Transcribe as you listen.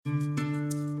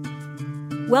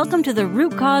Welcome to the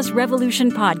Root Cause Revolution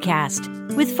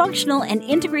podcast with functional and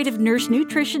integrative nurse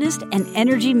nutritionist and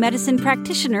energy medicine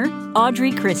practitioner,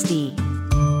 Audrey Christie.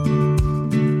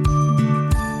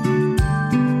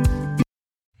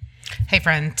 Hey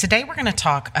friend, today we're going to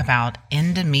talk about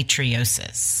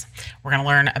endometriosis. We're going to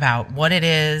learn about what it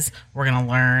is. We're going to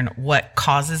learn what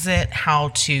causes it, how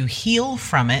to heal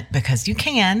from it, because you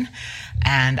can,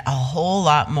 and a whole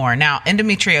lot more. Now,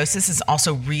 endometriosis is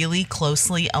also really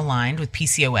closely aligned with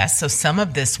PCOS, so some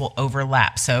of this will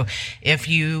overlap. So if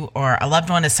you or a loved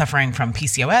one is suffering from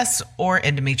PCOS or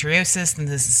endometriosis, then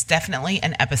this is definitely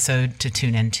an episode to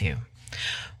tune into.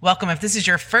 Welcome. If this is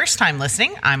your first time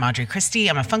listening, I'm Audrey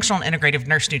Christie. I'm a functional and integrative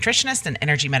nurse nutritionist and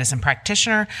energy medicine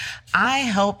practitioner. I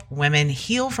help women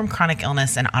heal from chronic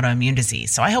illness and autoimmune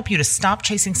disease. So I help you to stop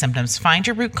chasing symptoms, find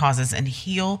your root causes, and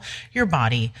heal your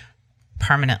body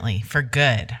permanently for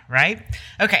good, right?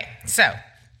 Okay, so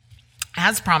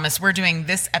as promised, we're doing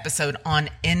this episode on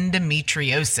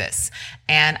endometriosis.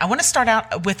 And I want to start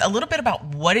out with a little bit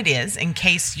about what it is in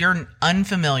case you're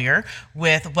unfamiliar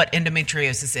with what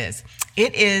endometriosis is.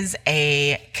 It is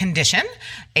a condition,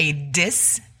 a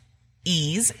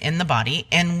dis-ease in the body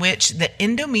in which the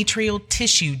endometrial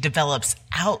tissue develops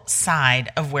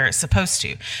outside of where it's supposed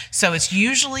to. So it's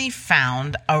usually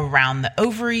found around the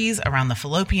ovaries, around the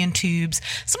fallopian tubes,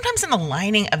 sometimes in the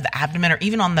lining of the abdomen or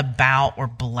even on the bowel or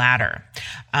bladder.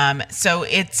 So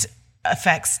it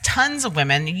affects tons of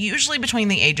women, usually between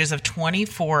the ages of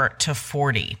 24 to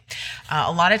 40.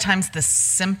 A lot of times the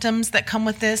symptoms that come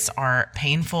with this are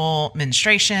painful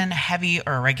menstruation, heavy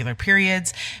or irregular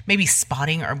periods, maybe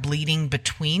spotting or bleeding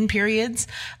between periods.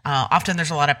 Often there's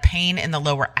a lot of pain in the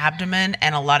lower abdomen,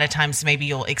 and a lot of times maybe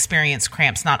you'll experience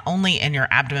cramps not only in your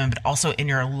abdomen, but also in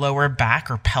your lower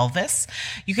back or pelvis.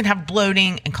 You can have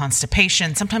bloating and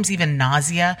constipation, sometimes even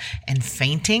nausea and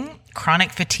fainting.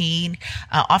 Chronic fatigue,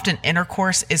 often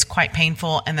intercourse is quite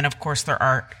painful. And then, of course, there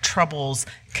are troubles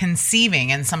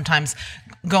conceiving, and sometimes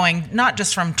going not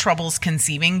just from troubles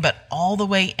conceiving, but all the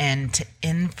way into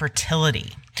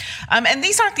infertility. And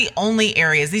these aren't the only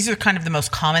areas. These are kind of the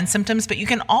most common symptoms, but you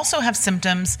can also have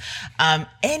symptoms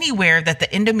anywhere that the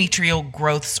endometrial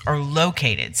growths are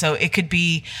located. So it could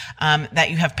be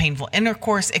that you have painful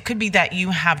intercourse. It could be that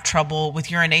you have trouble with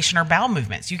urination or bowel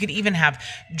movements. You could even have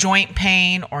joint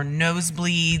pain or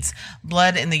nosebleeds,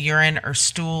 blood in the urine or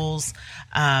stools,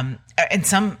 and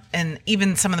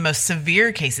even some of the most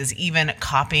severe cases, even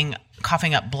coughing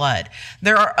up blood.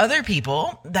 There are other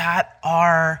people that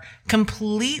are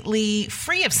completely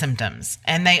free of symptoms,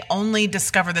 and they only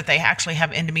discover that they actually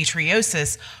have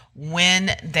endometriosis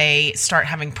when they start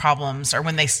having problems, or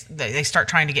when they start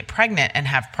trying to get pregnant and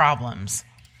have problems.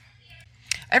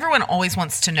 Everyone always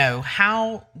wants to know,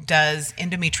 how does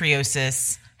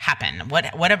endometriosis happen? What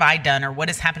have I done, or what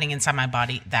is happening inside my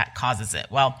body that causes it?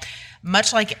 Well,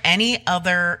 much like any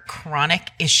other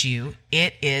chronic issue,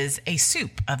 it is a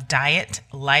soup of diet,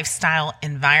 lifestyle,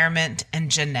 environment, and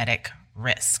genetic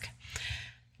risk.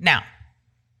 Now,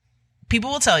 people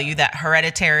will tell you that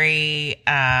hereditary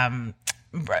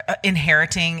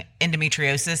inheriting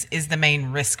endometriosis is the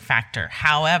main risk factor.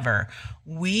 However,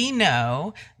 we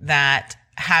know that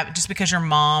just because your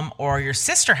mom or your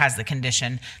sister has the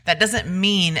condition, that doesn't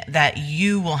mean that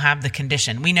you will have the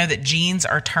condition. We know that genes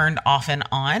are turned off and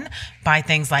on by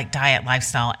things like diet,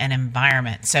 lifestyle, and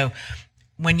environment. So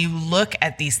when you look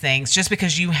at these things, just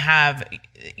because you have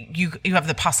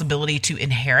the possibility to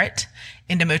inherit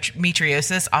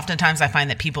endometriosis, oftentimes I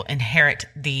find that people inherit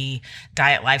the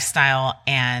diet, lifestyle,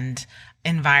 and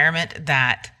environment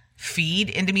that feed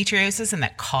endometriosis and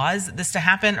that cause this to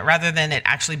happen, rather than it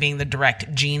actually being the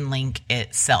direct gene link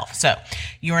itself. So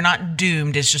you are not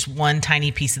doomed. It's just one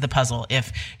tiny piece of the puzzle.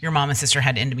 If your mom and sister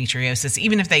had endometriosis,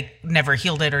 even if they never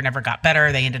healed it or never got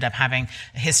better, they ended up having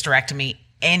a hysterectomy,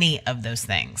 any of those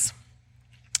things.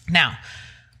 Now,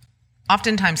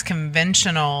 oftentimes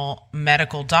conventional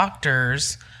medical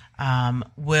doctors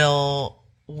will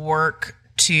work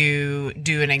to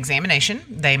do an examination.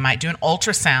 They might do an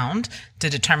ultrasound to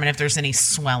determine if there's any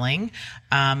swelling.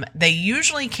 They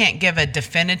usually can't give a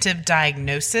definitive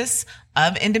diagnosis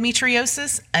of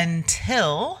endometriosis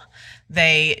until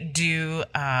they do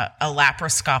a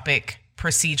laparoscopic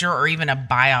procedure or even a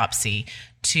biopsy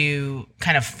to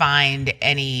kind of find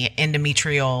any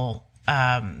endometrial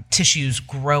tissues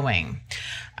growing.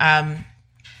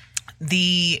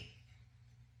 The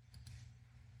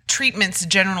treatments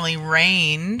generally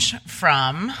range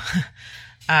from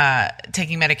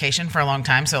taking medication for a long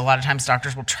time. So a lot of times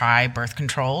doctors will try birth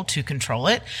control to control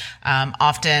it.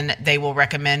 Often they will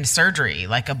recommend surgery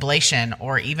like ablation,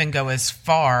 or even go as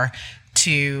far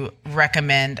to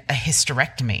recommend a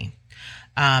hysterectomy.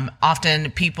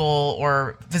 Often people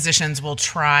or physicians will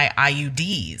try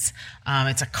IUDs.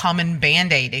 It's a common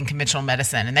Band-Aid in conventional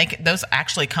medicine, and those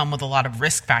actually come with a lot of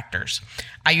risk factors.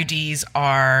 IUDs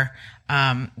are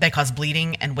they cause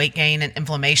bleeding and weight gain and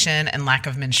inflammation and lack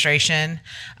of menstruation.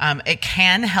 It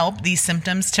can help these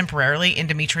symptoms temporarily,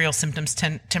 endometrial symptoms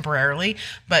temporarily,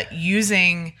 but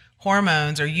using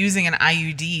hormones or using an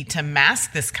IUD to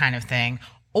mask this kind of thing,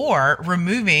 or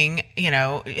removing,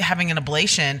 having an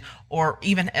ablation or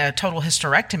even a total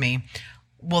hysterectomy,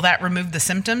 will that remove the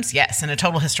symptoms? Yes. In a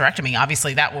total hysterectomy,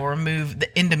 obviously that will remove the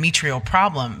endometrial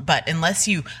problem. But unless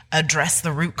you address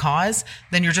the root cause,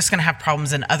 then you're just going to have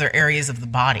problems in other areas of the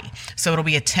body. So it'll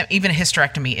be even a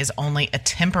hysterectomy is only a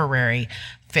temporary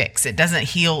fix. It doesn't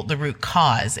heal the root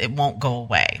cause. It won't go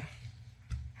away.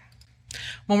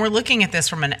 When we're looking at this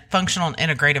from a functional and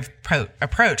integrative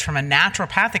approach, from a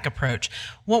naturopathic approach,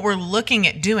 what we're looking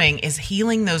at doing is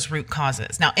healing those root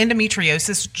causes. Now,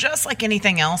 endometriosis, just like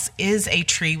anything else, is a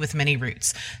tree with many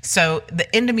roots. So the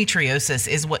endometriosis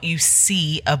is what you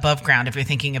see above ground if you're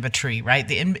thinking of a tree, right?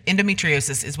 The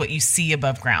endometriosis is what you see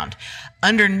above ground.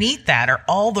 Underneath that are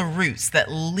all the roots that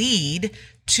lead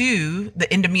to the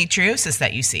endometriosis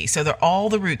that you see. So they're all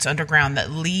the roots underground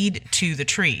that lead to the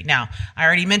tree. Now, I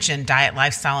already mentioned diet,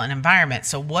 lifestyle, and environment.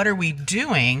 So what are we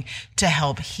doing to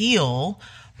help heal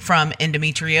from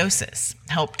endometriosis?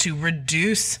 Help to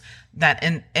reduce that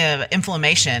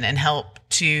inflammation and help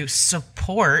to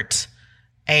support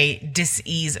a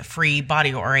disease-free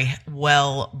body or a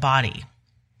well body.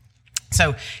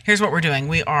 So here's what we're doing.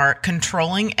 We are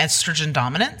controlling estrogen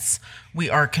dominance. We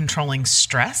are controlling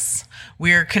stress.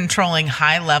 We are controlling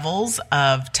high levels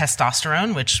of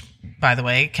testosterone, which, by the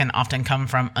way, can often come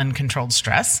from uncontrolled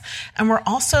stress. And we're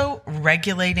also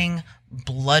regulating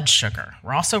blood sugar.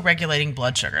 So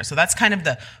that's kind of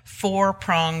the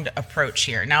four-pronged approach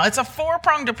here. Now, it's a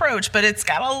four-pronged approach, but it's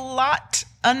got a lot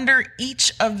under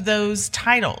each of those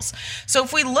titles. So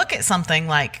if we look at something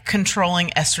like controlling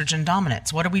estrogen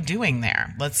dominance, what are we doing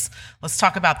there? Let's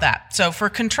talk about that. So for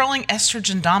controlling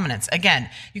estrogen dominance, again,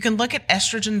 you can look at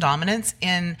estrogen dominance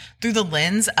through the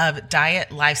lens of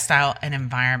diet, lifestyle, and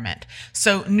environment.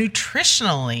 So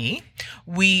nutritionally,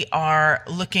 we are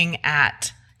looking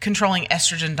at controlling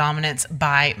estrogen dominance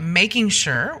by making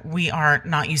sure we are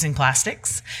not using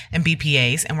plastics and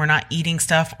BPAs, and we're not eating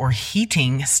stuff or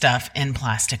heating stuff in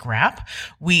plastic wrap.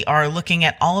 We are looking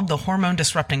at all of the hormone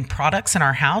disrupting products in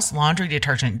our house: laundry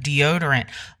detergent, deodorant,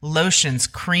 lotions,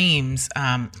 creams,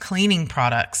 cleaning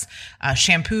products,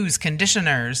 shampoos,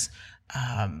 conditioners,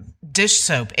 dish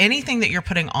soap, anything that you're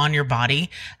putting on your body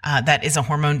that is a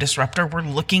hormone disruptor. We're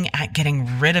looking at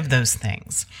getting rid of those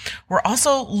things. We're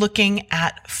also looking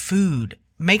at food,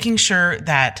 making sure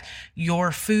that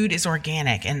your food is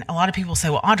organic. And a lot of people say,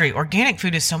 well, Audrey, organic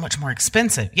food is so much more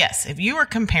expensive. Yes, if you are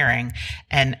comparing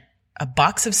a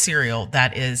box of cereal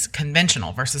that is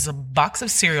conventional versus a box of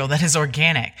cereal that is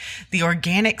organic, the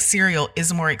organic cereal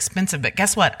is more expensive. But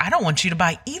guess what? I don't want you to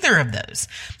buy either of those.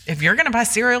 If you're going to buy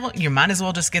cereal, you might as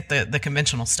well just get the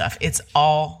conventional stuff. It's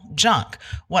all junk.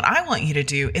 What I want you to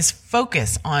do is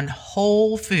focus on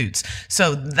whole foods.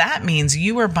 So that means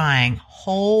you are buying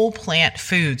whole plant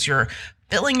foods. You're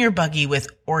filling your buggy with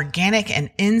organic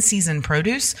and in-season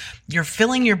produce. You're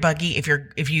filling your buggy, if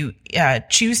you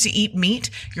choose to eat meat,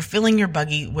 you're filling your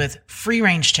buggy with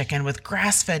free-range chicken, with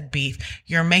grass-fed beef.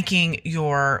 You're making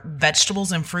your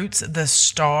vegetables and fruits the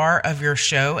star of your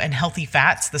show, and healthy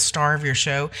fats the star of your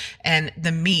show, and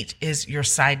the meat is your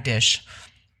side dish.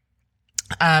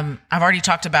 I've already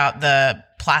talked about the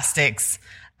plastics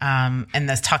and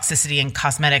the toxicity in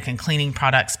cosmetic and cleaning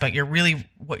products, but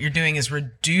what you're doing is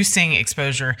reducing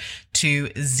exposure to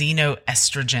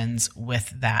xenoestrogens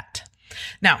with that.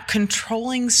 Now,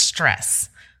 controlling stress.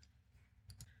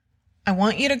 I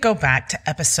want you to go back to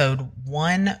episode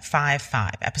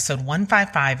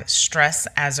 155, stress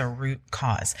as a root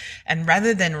cause. And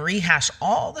rather than rehash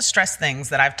all the stress things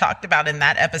that I've talked about in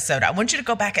that episode, I want you to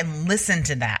go back and listen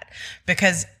to that,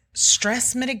 because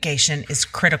stress mitigation is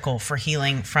critical for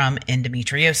healing from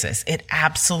endometriosis. It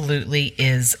absolutely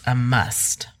is a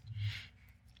must.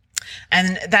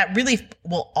 And that really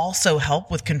will also help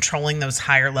with controlling those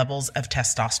higher levels of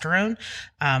testosterone.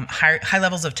 High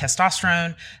levels of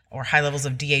testosterone or high levels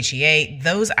of DHEA,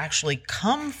 those actually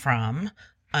come from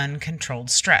uncontrolled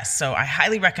stress. So I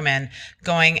highly recommend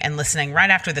going and listening right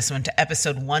after this one to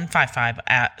episode 155,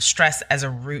 stress as a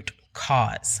root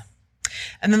cause.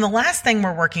 And then the last thing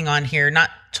we're working on here, not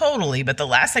totally, but the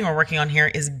last thing we're working on here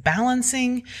is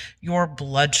balancing your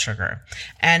blood sugar.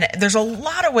 And there's a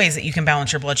lot of ways that you can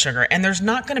balance your blood sugar, and there's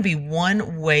not going to be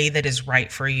one way that is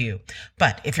right for you.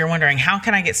 But if you're wondering, how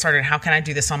can I get started? How can I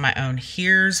do this on my own?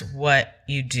 Here's what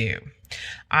you do.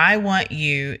 I want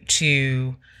you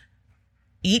to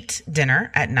eat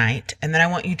dinner at night, and then I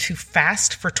want you to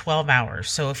fast for 12 hours.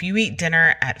 So if you eat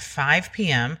dinner at 5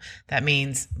 p.m., that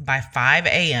means by 5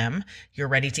 a.m., you're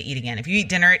ready to eat again. If you eat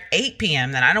dinner at 8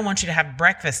 p.m., then I don't want you to have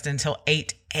breakfast until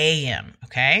 8 a.m.,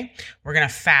 okay? We're going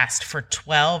to fast for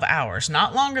 12 hours,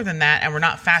 not longer than that, and we're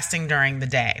not fasting during the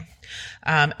day.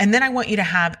 And then I want you to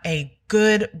have a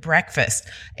good breakfast,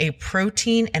 a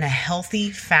protein and a healthy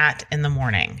fat in the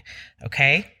morning,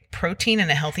 okay? Protein and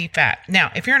a healthy fat.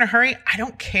 Now, if you're in a hurry, I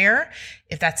don't care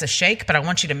if that's a shake, but I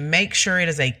want you to make sure it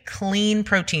is a clean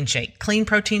protein shake. Clean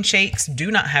protein shakes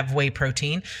do not have whey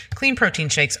protein. Clean protein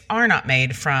shakes are not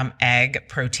made from egg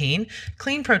protein.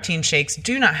 Clean protein shakes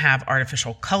do not have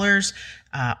artificial colors,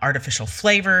 artificial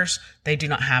flavors. They do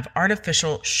not have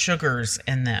artificial sugars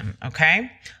in them,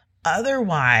 okay?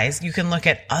 Otherwise, you can look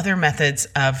at other methods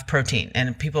of protein.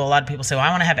 And a lot of people say, well, I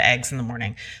want to have eggs in the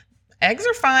morning. Eggs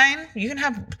are fine. You can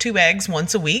have 2 eggs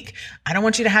once a week. I don't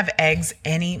want you to have eggs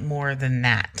any more than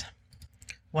that.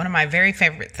 One of my very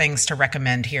favorite things to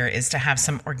recommend here is to have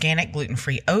some organic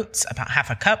gluten-free oats, about half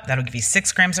a cup. That'll give you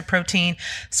 6 grams of protein.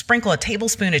 Sprinkle a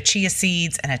tablespoon of chia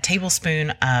seeds and a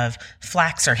tablespoon of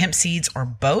flax or hemp seeds or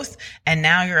both. And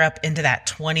now you're up into that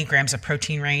 20 grams of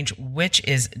protein range, which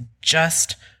is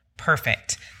just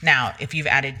perfect. Now, if you've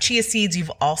added chia seeds,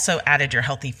 you've also added your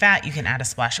healthy fat. You can add a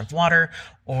splash of water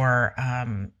or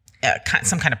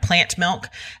some kind of plant milk,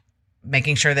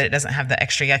 making sure that it doesn't have the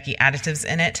extra yucky additives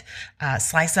in it.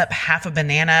 Slice up half a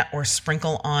banana or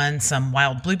sprinkle on some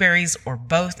wild blueberries or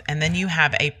both. And then you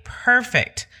have a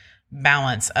perfect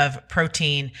balance of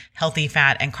protein, healthy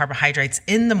fat, and carbohydrates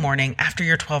in the morning after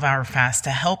your 12-hour fast to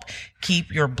help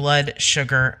keep your blood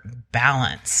sugar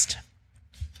balanced.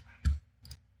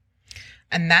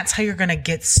 And that's how you're going to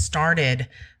get started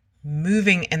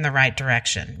moving in the right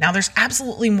direction. Now, there's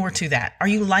absolutely more to that. Are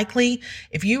you likely,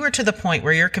 if you were to the point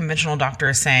where your conventional doctor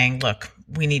is saying, look,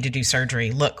 we need to do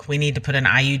surgery. Look, we need to put an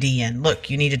IUD in. Look,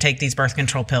 you need to take these birth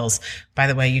control pills. By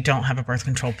the way, you don't have a birth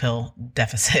control pill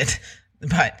deficit,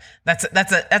 but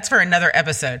that's for another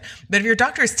episode. But if your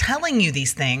doctor is telling you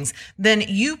these things, then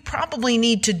you probably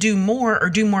need to do more or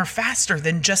do more faster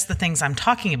than just the things I'm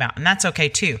talking about. And that's okay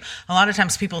too. A lot of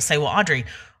times people say, well, Audrey,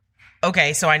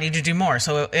 okay, so I need to do more.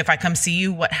 So if I come see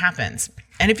you, what happens?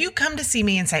 And if you come to see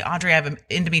me and say, Audrey, I have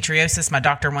endometriosis, my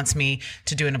doctor wants me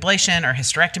to do an ablation or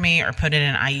hysterectomy or put in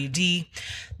an IUD,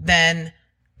 then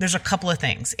there's a couple of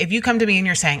things. If you come to me and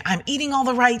you're saying, I'm eating all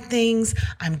the right things,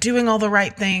 I'm doing all the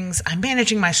right things, I'm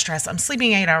managing my stress, I'm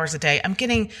sleeping 8 hours a day, I'm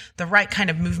getting the right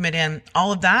kind of movement in,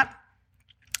 all of that,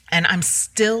 and I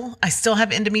still have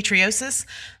endometriosis,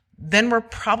 then we're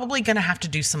probably going to have to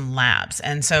do some labs.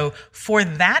 And so for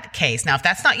that case, now, if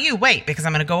that's not you, wait, because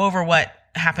I'm going to go over what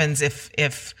happens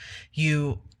if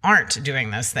you aren't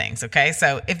doing those things. Okay.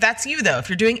 So if that's you though, if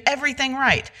you're doing everything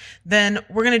right, then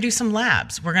we're going to do some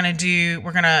labs. We're going to do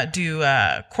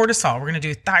cortisol. We're going to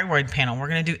do thyroid panel. We're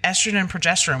going to do estrogen and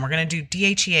progesterone. We're going to do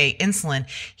DHEA, insulin,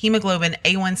 hemoglobin,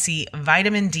 A1C,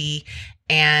 vitamin D,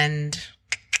 and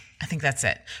I think that's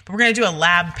it. But we're going to do a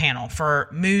lab panel for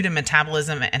mood and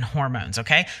metabolism and hormones,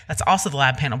 okay? That's also the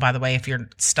lab panel, by the way. If you're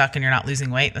stuck and you're not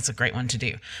losing weight, that's a great one to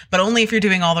do. But only if you're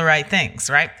doing all the right things,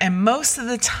 right? And most of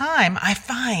the time, I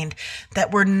find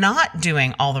that we're not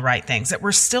doing all the right things, that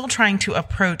we're still trying to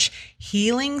approach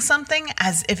healing something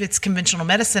as if it's conventional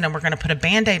medicine and we're going to put a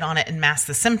Band-Aid on it and mask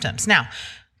the symptoms. Now,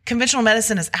 conventional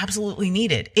medicine is absolutely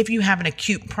needed if you have an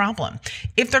acute problem.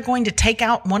 If they're going to take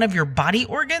out one of your body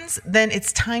organs, then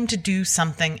it's time to do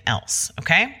something else,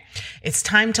 okay? It's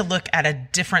time to look at a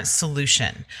different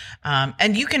solution.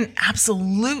 And you can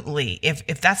absolutely,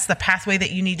 if that's the pathway that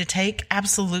you need to take,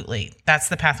 absolutely, that's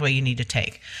the pathway you need to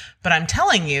take. But I'm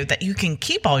telling you that you can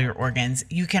keep all your organs.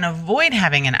 You can avoid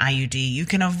having an IUD. You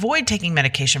can avoid taking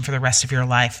medication for the rest of your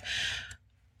life.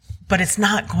 But it's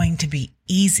not going to be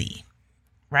easy.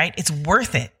 Right? It's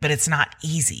worth it, but it's not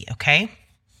easy. Okay.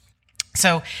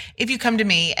 So if you come to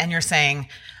me and you're saying,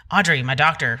 Audrey, my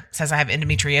doctor says I have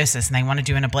endometriosis and they want to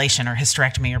do an ablation or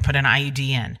hysterectomy or put an IUD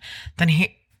in, then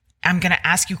I'm going to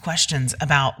ask you questions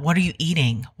about what are you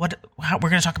eating? We're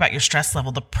going to talk about your stress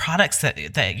level, the products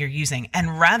that you're using.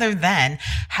 And rather than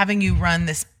having you run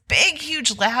this big,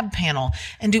 huge lab panel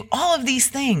and do all of these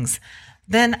things,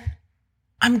 then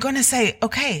I'm going to say,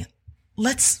 okay,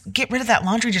 let's get rid of that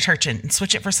laundry detergent and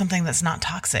switch it for something that's not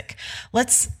toxic.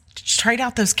 Let's trade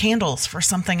out those candles for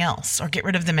something else or get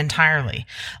rid of them entirely.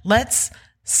 Let's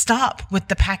stop with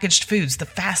the packaged foods, the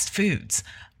fast foods,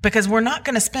 because we're not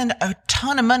going to spend a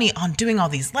ton of money on doing all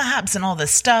these labs and all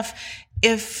this stuff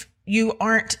if you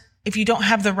don't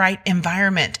have the right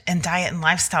environment and diet and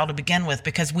lifestyle to begin with,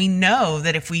 because we know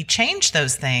that if we change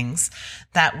those things,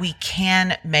 that we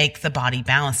can make the body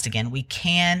balanced again. We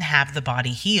can have the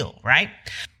body heal, right?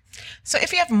 So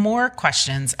if you have more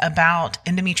questions about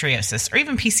endometriosis or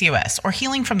even PCOS or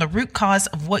healing from the root cause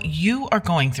of what you are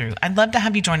going through, I'd love to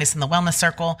have you join us in the Wellness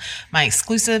Circle, my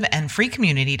exclusive and free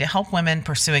community to help women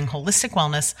pursuing holistic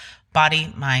wellness,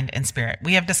 body, mind, and spirit.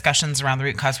 We have discussions around the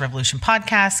Root Cause Revolution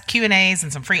podcast, Q&As,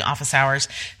 and some free office hours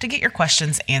to get your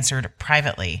questions answered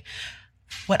privately.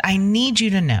 What I need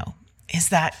you to know is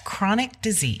that chronic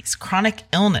disease, chronic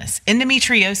illness,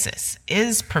 endometriosis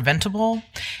is preventable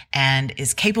and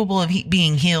is capable of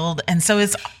being healed. And so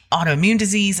is autoimmune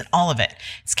disease and all of it.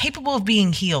 It's capable of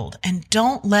being healed. And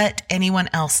don't let anyone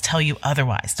else tell you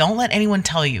otherwise. Don't let anyone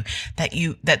tell you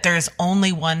that there's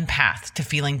only one path to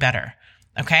feeling better.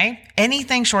 Okay?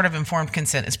 Anything short of informed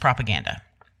consent is propaganda.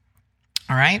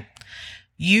 All right?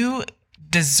 You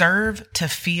deserve to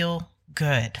feel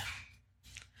good.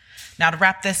 Now, to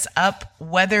wrap this up,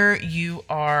 whether you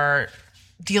are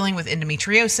dealing with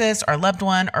endometriosis or a loved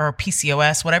one or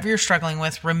PCOS, whatever you're struggling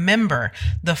with, remember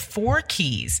the 4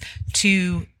 keys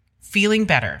to feeling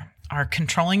better are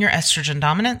controlling your estrogen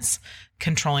dominance,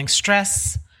 controlling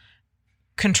stress,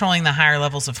 controlling the higher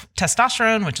levels of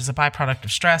testosterone, which is a byproduct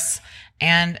of stress,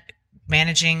 and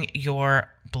managing your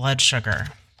blood sugar.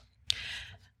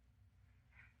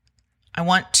 I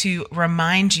want to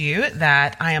remind you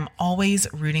that I am always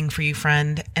rooting for you,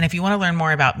 friend. And if you want to learn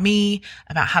more about me,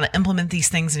 about how to implement these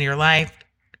things in your life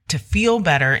to feel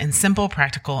better in simple,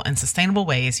 practical, and sustainable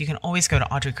ways, you can always go to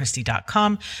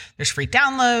audreychristie.com. There's free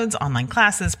downloads, online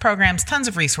classes, programs, tons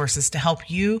of resources to help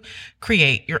you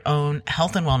create your own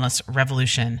health and wellness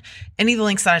revolution. Any of the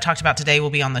links that I talked about today will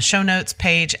be on the show notes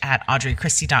page at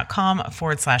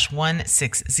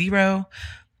audreychristie.com/160.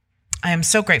 I am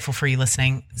so grateful for you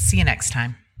listening. See you next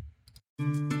time.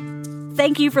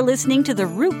 Thank you for listening to the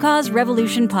Root Cause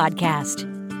Revolution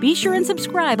podcast. Be sure and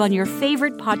subscribe on your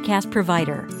favorite podcast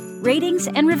provider. Ratings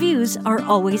and reviews are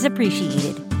always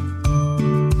appreciated.